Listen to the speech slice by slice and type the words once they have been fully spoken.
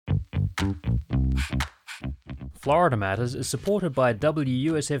Florida Matters is supported by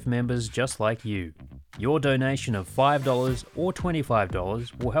WUSF members just like you. Your donation of $5 or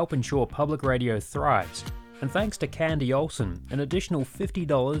 $25 will help ensure public radio thrives. And thanks to Candy Olson, an additional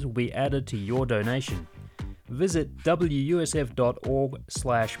 $50 will be added to your donation. Visit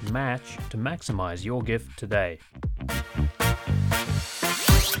wusf.org/match to maximize your gift today.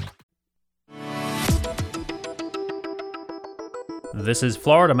 This is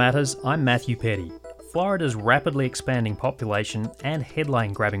Florida Matters. I'm Matthew Petty. Florida's rapidly expanding population and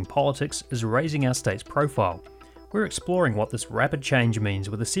headline-grabbing politics is raising our state's profile. We're exploring what this rapid change means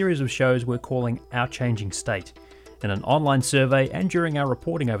with a series of shows we're calling Our Changing State. In an online survey and during our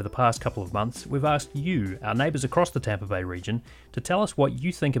reporting over the past couple of months, we've asked you, our neighbours across the Tampa Bay region, to tell us what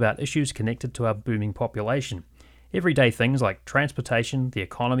you think about issues connected to our booming population. Everyday things like transportation, the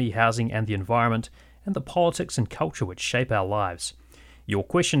economy, housing and the environment, and the politics and culture which shape our lives. Your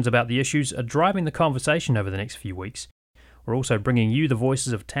questions about the issues are driving the conversation over the next few weeks. We're also bringing you the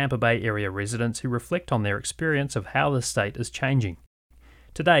voices of Tampa Bay area residents who reflect on their experience of how the state is changing.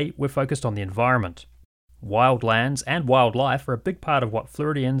 Today, we're focused on the environment. Wildlands and wildlife are a big part of what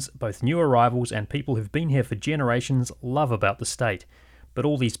Floridians, both new arrivals and people who've been here for generations, love about the state. But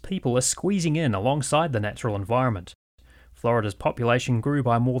all these people are squeezing in alongside the natural environment. Florida's population grew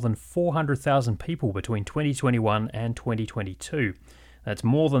by more than 400,000 people between 2021 and 2022. That's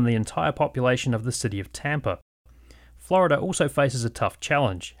more than the entire population of the city of Tampa. Florida also faces a tough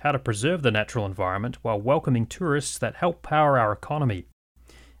challenge: how to preserve the natural environment while welcoming tourists that help power our economy.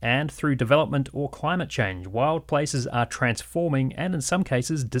 And through development or climate change, wild places are transforming and in some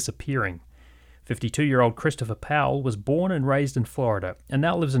cases disappearing. 52-year-old Christopher Powell was born and raised in Florida and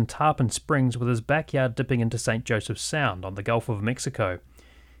now lives in Tarpon Springs with his backyard dipping into St. Joseph Sound on the Gulf of Mexico.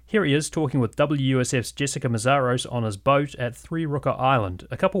 Here he is talking with WUSF's Jessica Mazzaros on his boat at Three Rooker Island,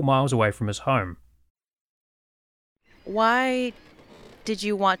 a couple miles away from his home. Why did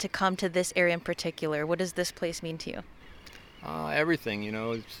you want to come to this area in particular? What does this place mean to you? Everything,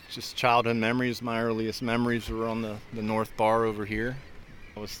 it's just childhood memories. My earliest memories were on the North Bar over here.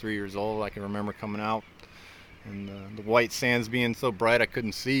 I was 3 years old. I can remember coming out and the white sands being so bright I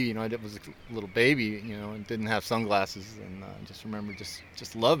couldn't see. I was a little baby, and didn't have sunglasses, and I just remember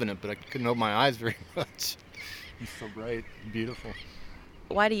just loving it, but I couldn't open my eyes very much. It's so bright and beautiful.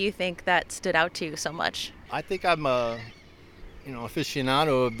 Why do you think that stood out to you so much? I think I'm a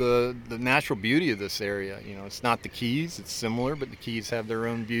aficionado of the natural beauty of this area. It's not the Keys, it's similar, but the Keys have their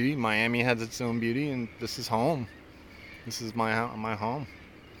own beauty. Miami has its own beauty, and this is home. This is my home.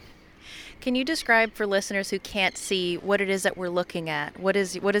 Can you describe for listeners who can't see what it is that we're looking at? What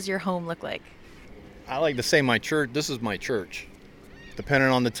does your home look like? I like to say my church. This is my church. Depending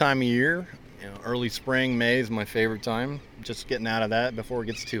on the time of year, early spring, May is my favorite time. Just getting out of that before it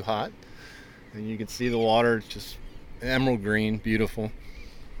gets too hot. And you can see the water, it's just emerald green, beautiful.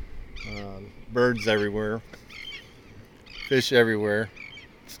 Birds everywhere. Fish everywhere.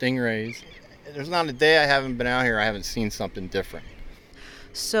 Stingrays. There's not a day I haven't been out here I haven't seen something different.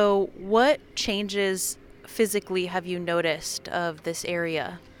 So what changes physically have you noticed of this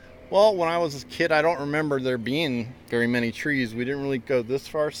area? Well, when I was a kid, I don't remember there being very many trees. We didn't really go this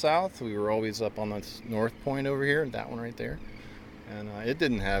far south. We were always up on the north point over here, that one right there. And it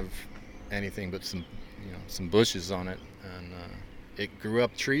didn't have anything but some bushes on it. And it grew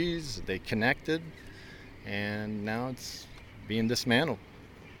up trees, they connected, and now it's being dismantled.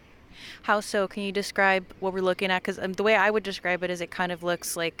 How so? Can you describe what we're looking at? Because the way I would describe it is it kind of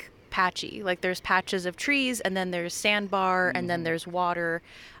looks like patchy. Like there's patches of trees, and then there's sandbar, and then there's water.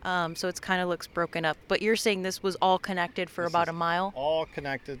 So it kind of looks broken up. But you're saying this was all connected for about a mile? All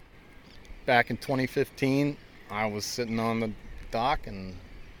connected. Back in 2015, I was sitting on the dock and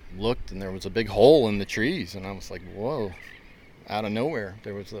looked, and there was a big hole in the trees. And I was like, whoa, out of nowhere.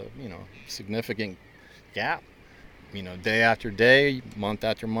 There was a, significant gap. Day after day, month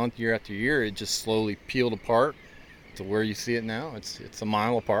after month, year after year, it just slowly peeled apart to where you see it now. It's a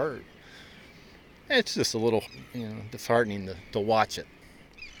mile apart. It's just a little, disheartening to watch it.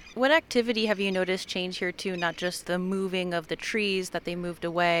 What activity have you noticed change here too? Not just the moving of the trees, that they moved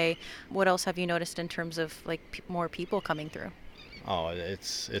away. What else have you noticed in terms of more people coming through? Oh,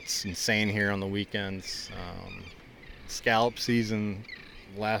 it's insane here on the weekends. Scallop season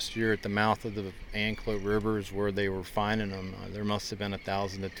last year at the mouth of the Anclote Rivers where they were finding them, there must have been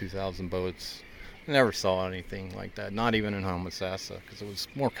 1,000 to 2,000 boats. I never saw anything like that, not even in Homosassa, because it was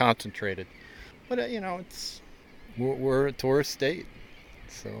more concentrated. But we're a tourist state,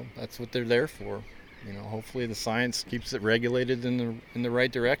 so that's what they're there for. Hopefully the science keeps it regulated in the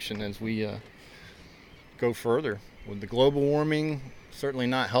right direction as we go further. With the global warming certainly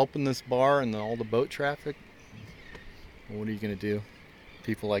not helping this bar and all the boat traffic, what are you going to do?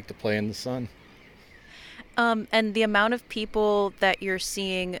 People like to play in the sun. And the amount of people that you're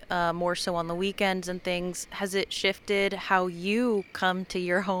seeing more so on the weekends and things, has it shifted how you come to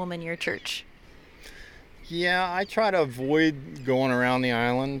your home and your church? Yeah, I try to avoid going around the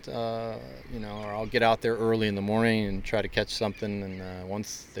island, or I'll get out there early in the morning and try to catch something. And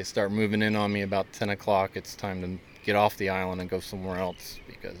once they start moving in on me about 10 o'clock, it's time to get off the island and go somewhere else,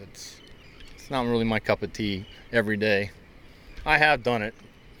 because it's not really my cup of tea every day. I have done it,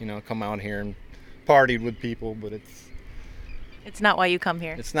 come out here and partied with people, but it's not why you come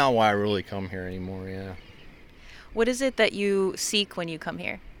here. It's not why I really come here anymore. Yeah. What is it that you seek when you come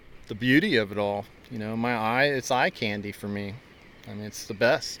here? The beauty of it all. It's eye candy for me. I mean, it's the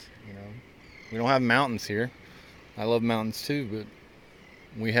best. We don't have mountains here. I love mountains too, but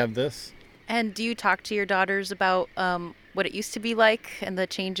we have this. And do you talk to your daughters about what it used to be like and the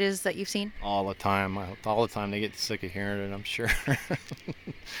changes that you've seen? All the time. All the time. They get sick of hearing it, I'm sure.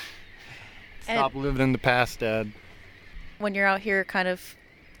 Stop living in the past, Dad. When you're out here kind of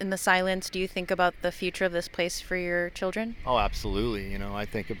in the silence, do you think about the future of this place for your children? Oh, absolutely. I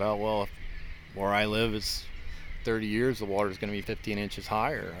think about, well, where I live is 30 years, the water's going to be 15 inches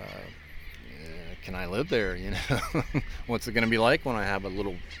higher. Can I live there? What's it going to be like when I have a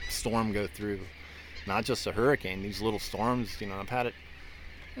little storm go through? Not just a hurricane, these little storms. I've had it,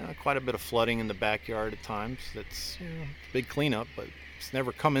 quite a bit of flooding in the backyard at times. That's big cleanup, but it's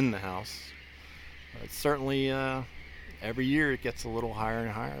never come in the house. It's certainly every year it gets a little higher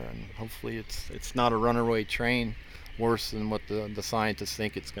and higher, and hopefully it's not a runaway train worse than what the scientists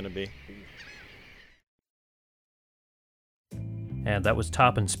think it's going to be. And that was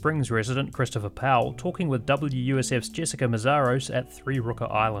Tarpon Springs resident Christopher Powell talking with WUSF's Jessica Mazzaros at Three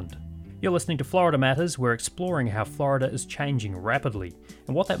Rooker Island. You're listening to Florida Matters. We're exploring how Florida is changing rapidly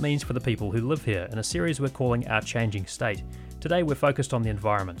and what that means for the people who live here in a series we're calling Our Changing State. Today we're focused on the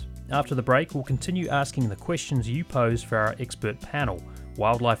environment. After the break, we'll continue asking the questions you pose for our expert panel,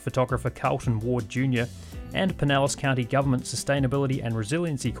 wildlife photographer Carlton Ward Jr. and Pinellas County Government Sustainability and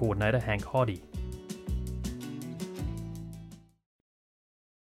Resiliency Coordinator Hank Hoddy.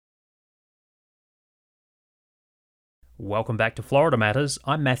 Welcome back to Florida Matters.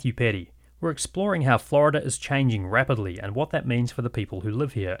 I'm Matthew Petty. We're exploring how Florida is changing rapidly and what that means for the people who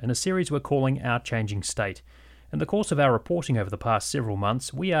live here in a series we're calling Our Changing State. In the course of our reporting over the past several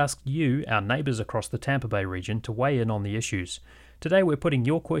months, we asked you, our neighbours across the Tampa Bay region, to weigh in on the issues. Today we're putting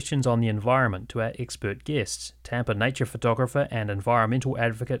your questions on the environment to our expert guests, Tampa nature photographer and environmental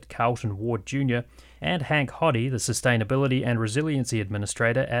advocate Carlton Ward Jr. and Hank Hoddy, the Sustainability and Resiliency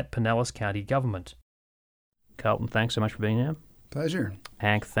Administrator at Pinellas County Government. Carlton, thanks so much for being here. Pleasure.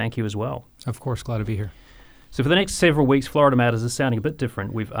 Hank, thank you as well. Of course, glad to be here. So for the next several weeks, Florida Matters is sounding a bit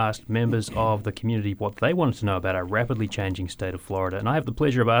different. We've asked members of the community what they wanted to know about our rapidly changing state of Florida, and I have the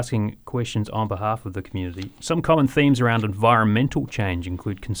pleasure of asking questions on behalf of the community. Some common themes around environmental change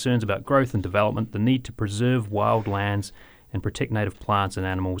include concerns about growth and development, the need to preserve wild lands and protect native plants and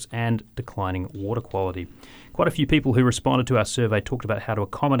animals, and declining water quality. Quite a few people who responded to our survey talked about how to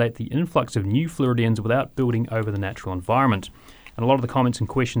accommodate the influx of new Floridians without building over the natural environment. And a lot of the comments and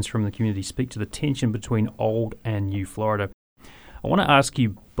questions from the community speak to the tension between old and new Florida. I want to ask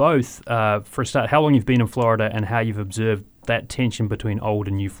you both, for a start, how long you've been in Florida and how you've observed that tension between old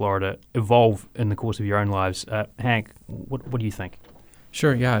and new Florida evolve in the course of your own lives. Hank, what do you think?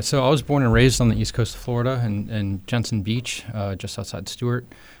 Sure, yeah. So I was born and raised on the east coast of Florida in Jensen Beach, just outside Stewart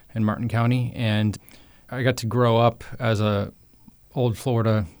in Martin County. And I got to grow up as a old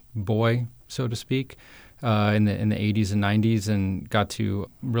Florida boy, so to speak, in the 80s and 90s, and got to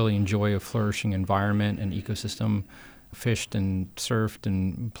really enjoy a flourishing environment and ecosystem, fished and surfed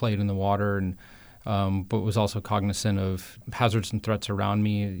and played in the water, and but was also cognizant of hazards and threats around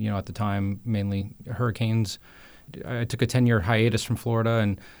me, at the time, mainly hurricanes. I took a 10-year hiatus from Florida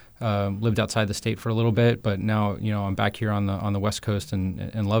and lived outside the state for a little bit, but now I'm back here on the West Coast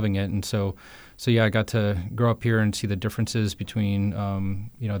and loving it. And so yeah, I got to grow up here and see the differences between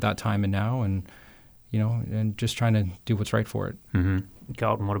that time and now, and and just trying to do what's right for it. Mm-hmm.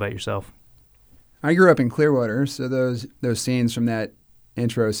 Carlton, what about yourself? I grew up in Clearwater, so those scenes from that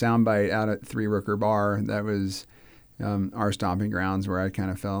intro soundbite out at Three Rooker Bar, that was our stomping grounds where I kind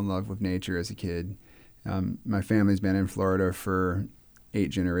of fell in love with nature as a kid. My family's been in Florida for 8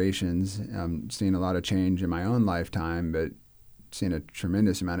 generations, seen a lot of change in my own lifetime, but seen a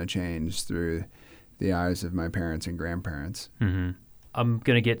tremendous amount of change through the eyes of my parents and grandparents. Mm-hmm. I'm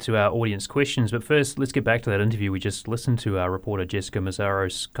going to get to our audience questions, but first, let's get back to that interview we just listened to. Our reporter Jessica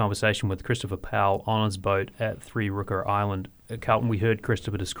Mazzaro's conversation with Christopher Powell on his boat at Three Rooker Island. Carlton, we heard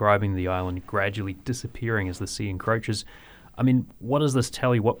Christopher describing the island gradually disappearing as the sea encroaches. I mean, what does this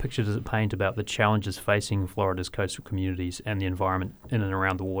tell you? What picture does it paint about the challenges facing Florida's coastal communities and the environment in and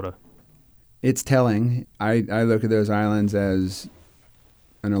around the water? It's telling. I look at those islands as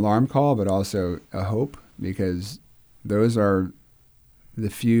an alarm call, but also a hope, because those are the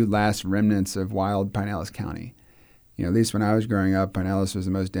few last remnants of wild Pinellas County. At least when I was growing up, Pinellas was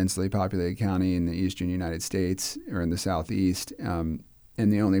the most densely populated county in the eastern United States, or in the southeast, and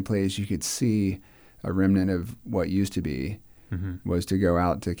the only place you could see a remnant of what used to be was to go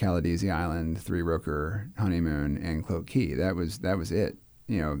out to Caladesi Island, Three Rooker, Honeymoon, and Cloak Key. That was it.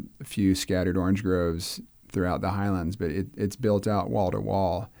 A few scattered orange groves throughout the highlands, but it's built out wall to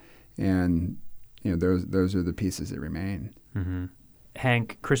wall, and those are the pieces that remain. Mm-hmm.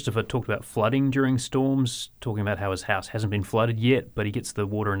 Hank, Christopher talked about flooding during storms, talking about how his house hasn't been flooded yet, but he gets the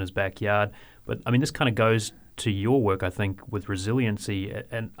water in his backyard. But I mean, this kind of goes to your work, I think, with resiliency,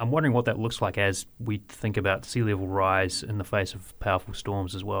 and I'm wondering what that looks like as we think about sea level rise in the face of powerful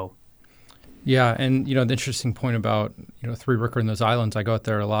storms as well. Yeah, and the interesting point about Three Rooker and those islands, I go out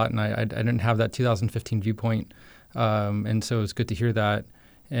there a lot, and I didn't have that 2015 viewpoint, and so it's good to hear that.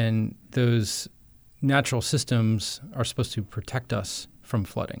 And those natural systems are supposed to protect us from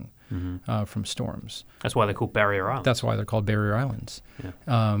flooding, from storms. That's why they're called barrier islands. That's why they're called barrier islands.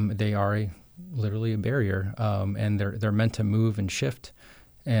 Yeah. They are literally a barrier, and they're meant to move and shift,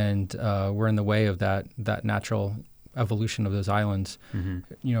 and we're in the way of that natural evolution of those islands.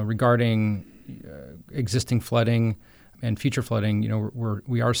 Regarding existing flooding and future flooding,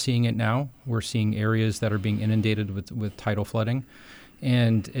 we are seeing it now. We're seeing areas that are being inundated with tidal flooding.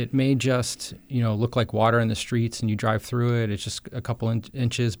 And it may just, look like water in the streets and you drive through it. It's just a couple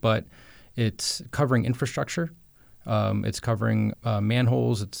inches, but it's covering infrastructure. It's covering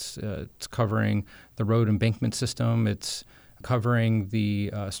manholes. It's covering the road embankment system. It's covering the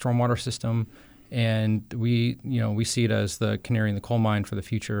stormwater system. And we see it as the canary in the coal mine for the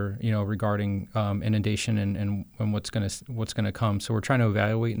future, regarding inundation and what's gonna come. So we're trying to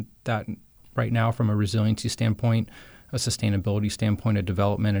evaluate that right now from a resiliency standpoint, a sustainability standpoint, a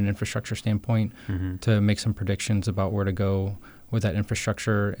development and infrastructure standpoint, to make some predictions about where to go with that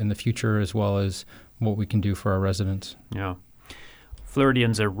infrastructure in the future, as well as what we can do for our residents. Yeah.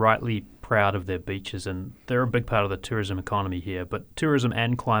 Floridians are rightly proud of their beaches, and they're a big part of the tourism economy here. But tourism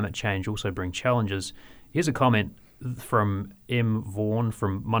and climate change also bring challenges. Here's a comment from M. Vaughan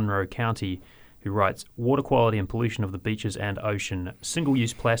from Monroe County, who writes, water quality and pollution of the beaches and ocean.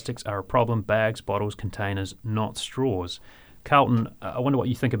 Single-use plastics are a problem. Bags, bottles, containers, not straws. Carlton, I wonder what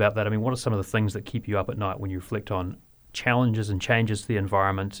you think about that. I mean, what are some of the things that keep you up at night when you reflect on challenges and changes to the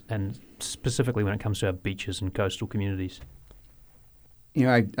environment, and specifically when it comes to our beaches and coastal communities?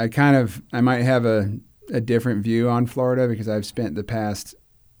 I might have a different view on Florida, because I've spent the past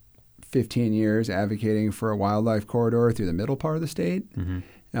 15 years advocating for a wildlife corridor through the middle part of the state.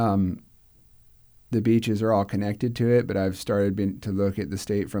 The beaches are all connected to it, but I've started to look at the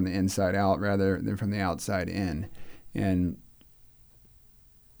state from the inside out rather than from the outside in. And,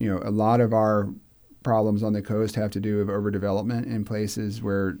 a lot of our problems on the coast have to do with overdevelopment in places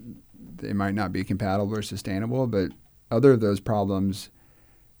where they might not be compatible or sustainable, but other of those problems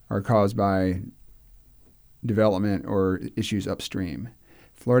are caused by development or issues upstream.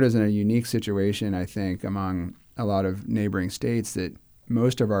 Florida's in a unique situation, I think, among a lot of neighboring states, that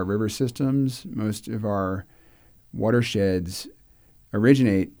most of our river systems, most of our watersheds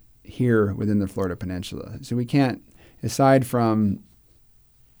originate here within the Florida Peninsula. So we can't, aside from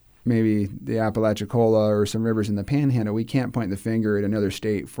maybe the Apalachicola or some rivers in the Panhandle, we can't point the finger at another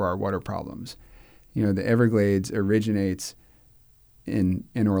state for our water problems. The Everglades originates in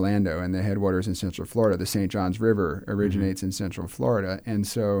Orlando, and the headwaters in Central Florida. The St. Johns River originates in Central Florida. And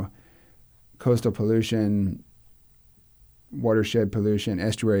so coastal pollution, watershed pollution,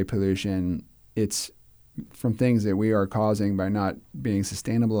 estuary pollution, it's from things that we are causing by not being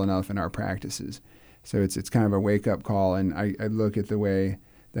sustainable enough in our practices. So it's kind of a wake-up call, and I look at the way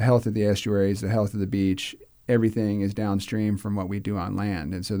the health of the estuaries, the health of the beach, everything is downstream from what we do on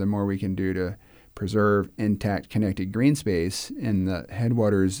land. And so the more we can do to preserve intact connected green space in the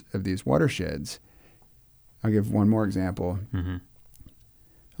headwaters of these watersheds. I'll give one more example.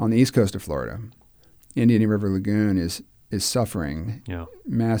 On the east coast of Florida, Indian River Lagoon is suffering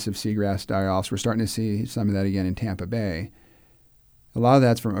massive seagrass die-offs. We're starting to see some of that again in Tampa Bay. A lot of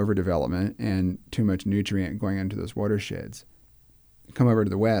that's from overdevelopment and too much nutrient going into those watersheds. Come over to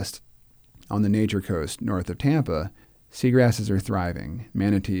the west, on the Nature Coast north of Tampa, seagrasses are thriving,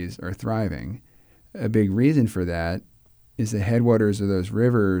 manatees are thriving. A big reason for that is the headwaters of those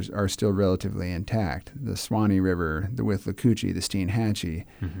rivers are still relatively intact. The Swanee River, the Withlacoochee, the Steinhatchee,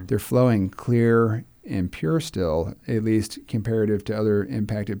 they're flowing clear and pure still, at least comparative to other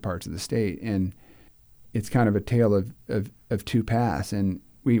impacted parts of the state. And it's kind of a tale of two paths. And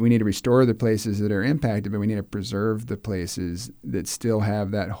we need to restore the places that are impacted, but we need to preserve the places that still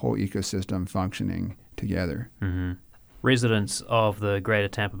have that whole ecosystem functioning together. Mm-hmm. Residents of the Greater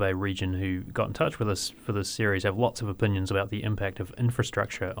Tampa Bay region who got in touch with us for this series have lots of opinions about the impact of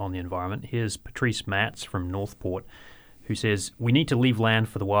infrastructure on the environment. Here's Patrice Matz from Northport, who says, "We need to leave land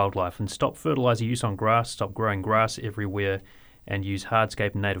for the wildlife and stop fertilizer use on grass, stop growing grass everywhere, and use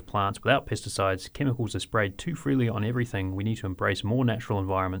hardscape and native plants without pesticides. Chemicals are sprayed too freely on everything. We need to embrace more natural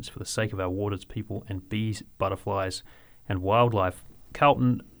environments for the sake of our waters, people, and bees, butterflies, and wildlife."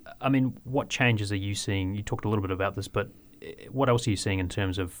 Carlton, I mean, what changes are you seeing? You talked a little bit about this, but what else are you seeing in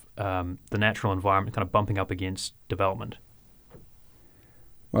terms of the natural environment kind of bumping up against development?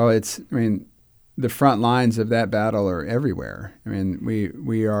 Well, the front lines of that battle are everywhere. I mean,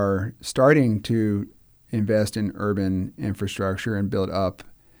 we are starting to invest in urban infrastructure and build up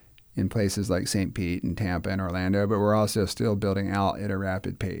in places like St. Pete and Tampa and Orlando, but we're also still building out at a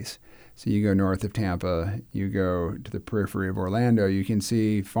rapid pace. So you go north of Tampa, you go to the periphery of Orlando, you can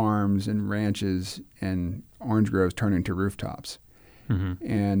see farms and ranches and orange groves turn into rooftops. Mm-hmm.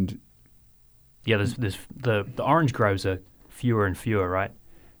 And yeah, there's the orange groves are fewer and fewer, right?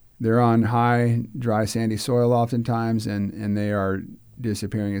 They're on high, dry, sandy soil oftentimes, and they are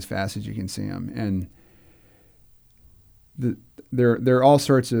disappearing as fast as you can see them. And there are all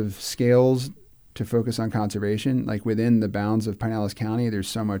sorts of scales to focus on conservation. Like within the bounds of Pinellas County, there's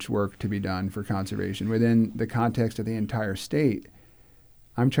so much work to be done for conservation. Within the context of the entire state,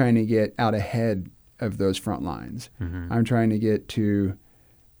 I'm trying to get out ahead of those front lines. Mm-hmm. I'm trying to get to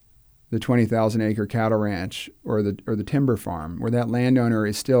the 20,000 acre cattle ranch or the timber farm where that landowner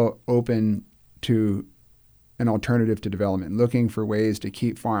is still open to an alternative to development, looking for ways to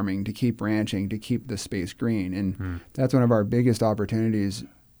keep farming, to keep ranching, to keep the space green. And that's one of our biggest opportunities.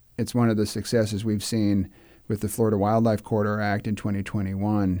 It's one of the successes we've seen with the Florida Wildlife Corridor Act in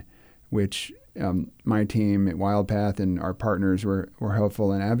 2021, which my team at WildPath and our partners were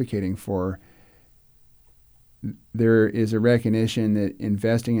helpful in advocating for. There is a recognition that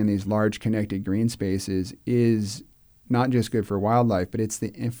investing in these large connected green spaces is not just good for wildlife, but it's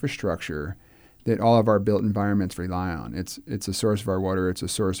the infrastructure that all of our built environments rely on. It's a source of our water, it's a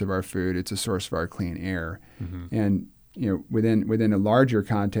source of our food, it's a source of our clean air. Mm-hmm. And within a larger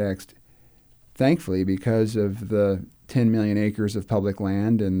context, thankfully, because of the 10 million acres of public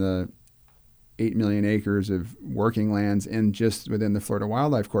land and the 8 million acres of working lands and just within the Florida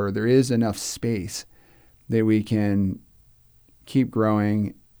Wildlife Corridor, there is enough space that we can keep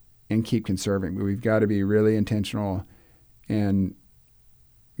growing and keep conserving. But we've got to be really intentional and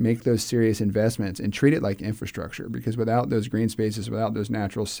make those serious investments and treat it like infrastructure, because without those green spaces, without those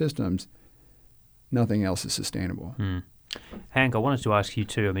natural systems, nothing else is sustainable. Hank, I wanted to ask you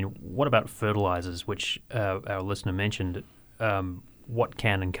too, I mean, what about fertilizers, which our listener mentioned? What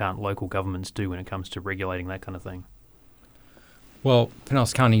can and can't local governments do when it comes to regulating that kind of thing? Well,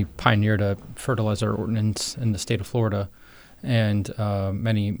 Pinellas County pioneered a fertilizer ordinance in the state of Florida, and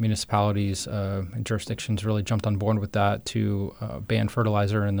many municipalities and jurisdictions really jumped on board with that to ban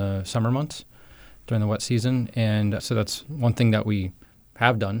fertilizer in the summer months during the wet season. And so that's one thing that we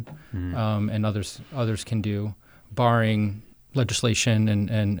have done, and others can do, barring legislation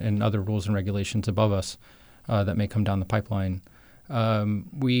and other rules and regulations above us that may come down the pipeline.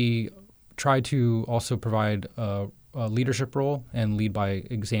 We try to also provide a leadership role and lead by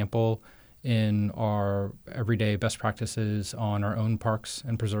example in our everyday best practices on our own parks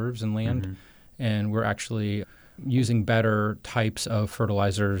and preserves and land. Mm-hmm. And we're actually using better types of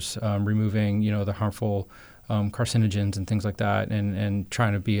fertilizers, removing, the harmful carcinogens and things like that, and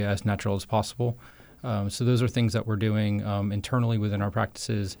trying to be as natural as possible. So those are things that we're doing internally within our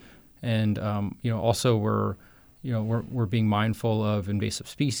practices. And, also we're being mindful of invasive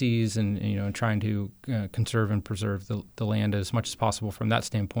species and, trying to conserve and preserve the land as much as possible from that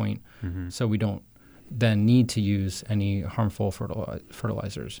standpoint, so we don't then need to use any harmful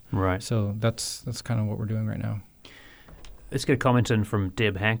fertilizers. Right. So that's kind of what we're doing right now. Let's get a comment in from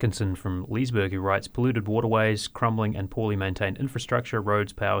Deb Hankinson from Leesburg, who writes, polluted waterways, crumbling and poorly maintained infrastructure,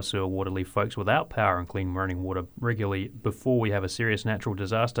 roads, power, sewer, water leave folks without power and clean running water regularly before we have a serious natural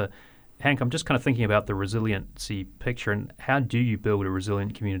disaster. Hank, I'm just kind of thinking about the resiliency picture, and how do you build a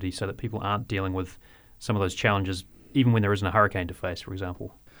resilient community so that people aren't dealing with some of those challenges even when there isn't a hurricane to face, for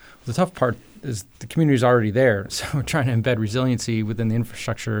example? The tough part is the community is already there, so we're trying to embed resiliency within the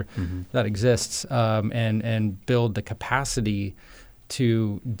infrastructure that exists, and build the capacity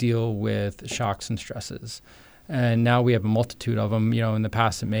to deal with shocks and stresses. And now we have a multitude of them. In the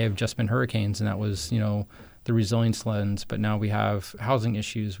past it may have just been hurricanes, and that was, the resilience lens. But now we have housing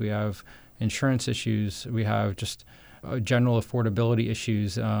issues, we have insurance issues, we have just general affordability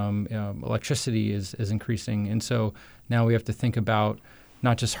issues. Electricity is increasing, and so now we have to think about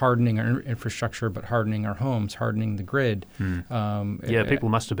not just hardening our infrastructure, but hardening our homes, hardening the grid. People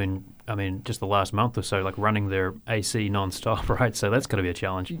must have been, just the last month or so, like running their AC nonstop, right? So that's got to be a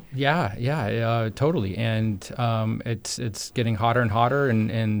challenge. Yeah, totally. And it's getting hotter and hotter,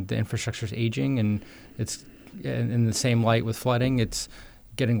 and the infrastructure's aging, and it's in the same light with flooding, it's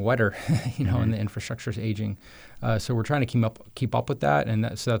getting wetter, and the infrastructure's aging. So we're trying to keep up with that, and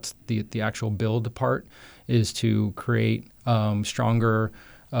that's the actual build part, is to create stronger,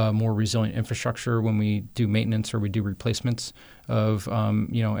 more resilient infrastructure when we do maintenance or we do replacements of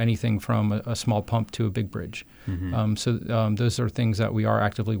anything from a small pump to a big bridge. So those are things that we are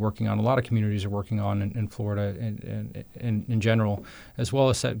actively working on. A lot of communities are working on in Florida and in general, as well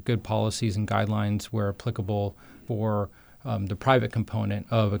as set good policies and guidelines where applicable for the private component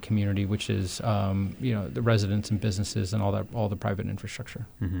of a community, which is the residents and businesses and all the private infrastructure.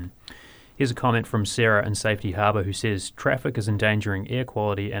 Here's a comment from Sarah in Safety Harbour, who says traffic is endangering air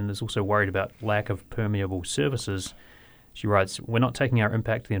quality and is also worried about lack of permeable surfaces. She writes, "We're not taking our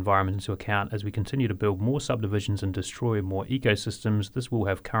impact to the environment into account. As we continue to build more subdivisions and destroy more ecosystems, this will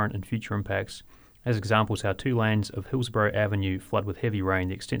have current and future impacts. As examples, how 2 lanes of Hillsborough Avenue flood with heavy rain.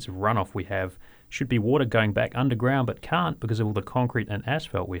 The extensive runoff we have should be water going back underground, but can't because of all the concrete and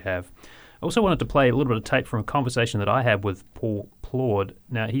asphalt we have." I also wanted to play a little bit of tape from a conversation that I had with Paul Plord.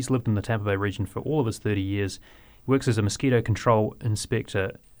 Now, he's lived in the Tampa Bay region for all of his 30 years. He works as a mosquito control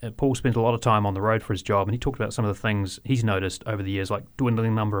inspector. Paul spent a lot of time on the road for his job, and he talked about some of the things he's noticed over the years, like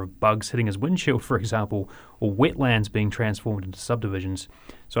dwindling number of bugs hitting his windshield, for example, or wetlands being transformed into subdivisions.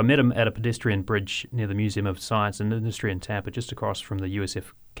 So I met him at a pedestrian bridge near the Museum of Science and Industry in Tampa, just across from the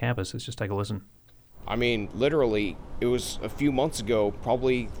USF campus. Let's just take a listen. Literally, it was a few months ago,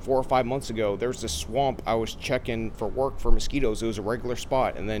 probably 4 or 5 months ago, there was this swamp. I was checking for work for mosquitoes. It was a regular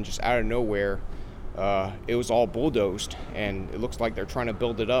spot, and then just out of nowhere, it was all bulldozed, and it looks like they're trying to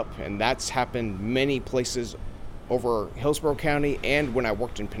build it up. And that's happened many places over Hillsborough County, and when I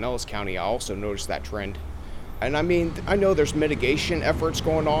worked in Pinellas County, I also noticed that trend. And I know there's mitigation efforts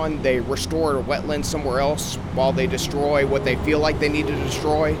going on. They restore a wetland somewhere else while they destroy what they feel like they need to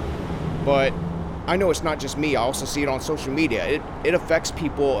destroy. But I know it's not just me. I also see it on social media. It affects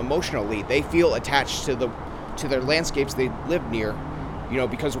people emotionally. They feel attached to their landscapes they live near,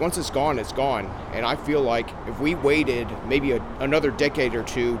 because once it's gone, it's gone. And I feel like if we waited maybe another decade or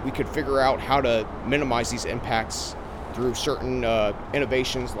two, we could figure out how to minimize these impacts through certain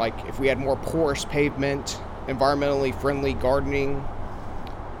innovations, like if we had more porous pavement, environmentally friendly gardening,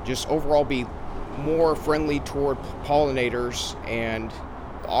 just overall be more friendly toward pollinators and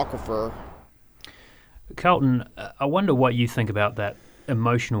the aquifer. Carlton, I wonder what you think about that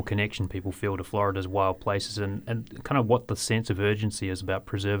emotional connection people feel to Florida's wild places and kind of what the sense of urgency is about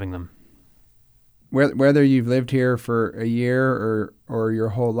preserving them. Whether you've lived here for a year or your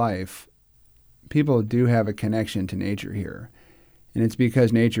whole life, people do have a connection to nature here. And it's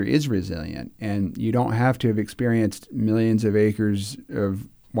because nature is resilient, and you don't have to have experienced millions of acres of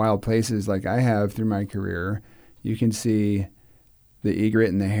wild places like I have through my career. You can see the egret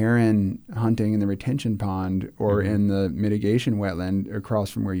and the heron hunting in the retention pond or in the mitigation wetland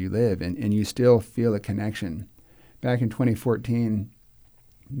across from where you live, and you still feel a connection. Back in 2014,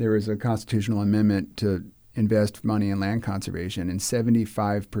 there was a constitutional amendment to invest money in land conservation, and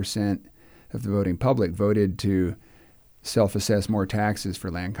 75% of the voting public voted to self-assess more taxes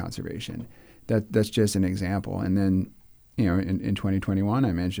for land conservation. That's just an example. And then, in 2021,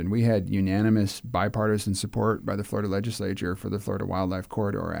 I mentioned, we had unanimous bipartisan support by the Florida legislature for the Florida Wildlife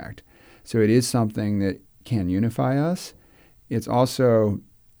Corridor Act. So it is something that can unify us. It's also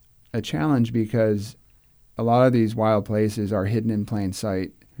a challenge because a lot of these wild places are hidden in plain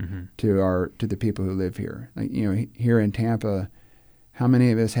sight to the people who live here. Like, here in Tampa, how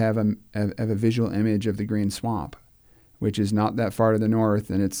many of us have a visual image of the Green Swamp, which is not that far to the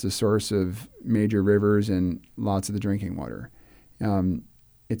north, and it's the source of major rivers and lots of the drinking water.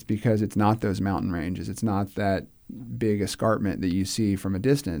 It's because it's not those mountain ranges. It's not that big escarpment that you see from a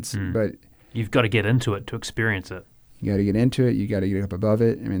distance. But you've got to get into it to experience it. You got to get into it. You got to get up above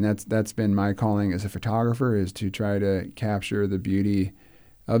it. I mean, that's been my calling as a photographer, is to try to capture the beauty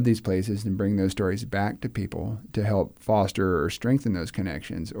of these places and bring those stories back to people to help foster or strengthen those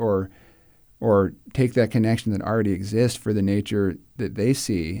connections, or take that connection that already exists for the nature that they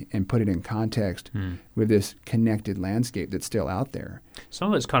see and put it in context with this connected landscape that's still out there.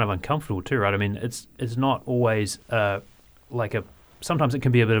 Some of it's kind of uncomfortable too, right? I mean, it's not always sometimes it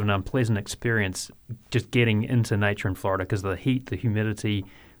can be a bit of an unpleasant experience just getting into nature in Florida because of the heat, the humidity,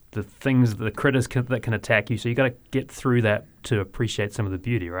 the things, the critters that can attack you. So you got to get through that to appreciate some of the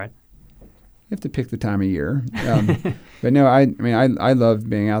beauty, right? You have to pick the time of year. But no, I love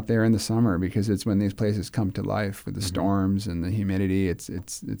being out there in the summer because it's when these places come to life with the storms and the humidity.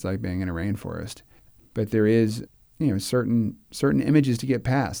 It's like being in a rainforest. But there is, certain images to get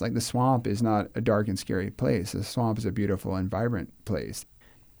past. Like the swamp is not a dark and scary place. The swamp is a beautiful and vibrant place.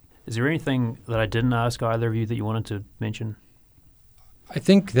 Is there anything that I didn't ask either of you that you wanted to mention? I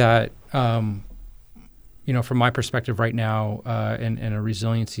think that from my perspective right now, in a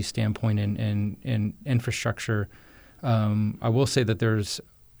resiliency standpoint in infrastructure, I will say that there's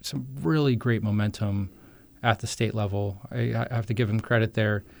some really great momentum at the state level. I have to give them credit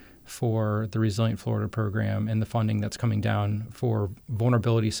there for the Resilient Florida program and the funding that's coming down for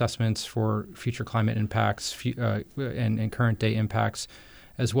vulnerability assessments for future climate impacts and current day impacts,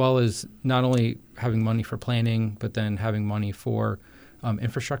 as well as not only having money for planning, but then having money for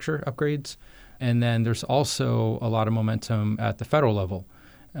infrastructure upgrades. And then there's also a lot of momentum at the federal level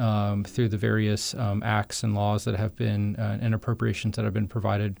through the various acts and laws that have been and appropriations that have been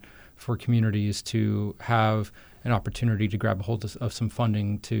provided for communities to have an opportunity to grab a hold of some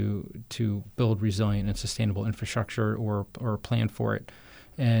funding to build resilient and sustainable infrastructure or plan for it.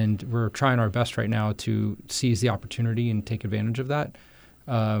 And we're trying our best right now to seize the opportunity and take advantage of that.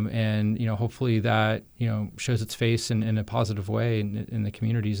 And hopefully that shows its face in a positive way in the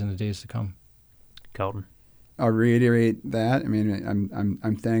communities in the days to come. Colton. I'll reiterate that. I mean,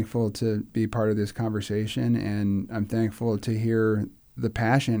 I'm thankful to be part of this conversation, and I'm thankful to hear the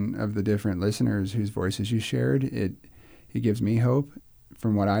passion of the different listeners whose voices you shared. It gives me hope.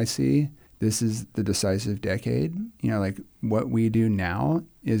 From what I see, this is the decisive decade. What we do now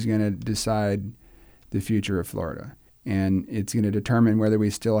is going to decide the future of Florida. And it's going to determine whether we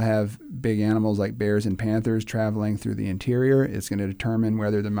still have big animals like bears and panthers traveling through the interior. It's going to determine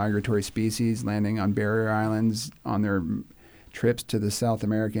whether the migratory species landing on barrier islands on their trips to the South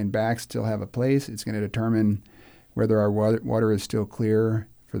American back still have a place. It's going to determine whether our water is still clear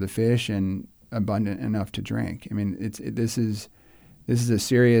for the fish and abundant enough to drink. I mean, this is a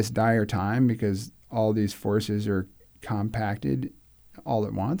serious, dire time because all these forces are compacted all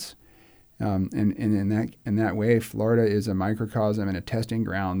at once. And in that way, Florida is a microcosm and a testing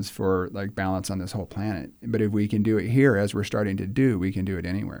grounds for balance on this whole planet. But if we can do it here, as we're starting to do, we can do it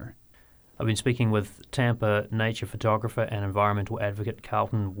anywhere. I've been speaking with Tampa nature photographer and environmental advocate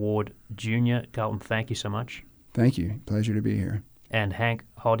Carlton Ward Jr. Carlton, thank you so much. Thank you. Pleasure to be here. And Hank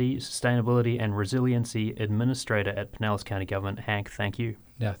Hoddy, Sustainability and Resiliency Administrator at Pinellas County Government. Hank, thank you.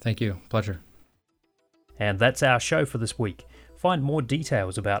 Yeah, thank you. Pleasure. And that's our show for this week. Find more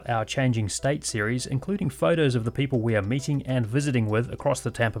details about our Changing State series, including photos of the people we are meeting and visiting with across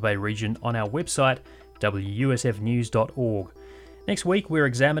the Tampa Bay region on our website, wusfnews.org. Next week, we're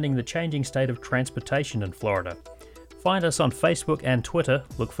examining the changing state of transportation in Florida. Find us on Facebook and Twitter.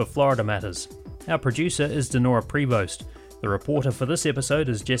 Look for Florida Matters. Our producer is Denora Prevost. The reporter for this episode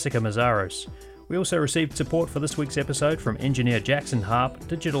is Jessica Mazzaros. We also received support for this week's episode from engineer Jackson Harp,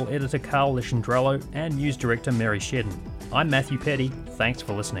 digital editor Carl Lishandrello, and news director Mary Shedden. I'm Matthew Petty. Thanks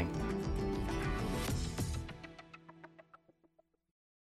for listening.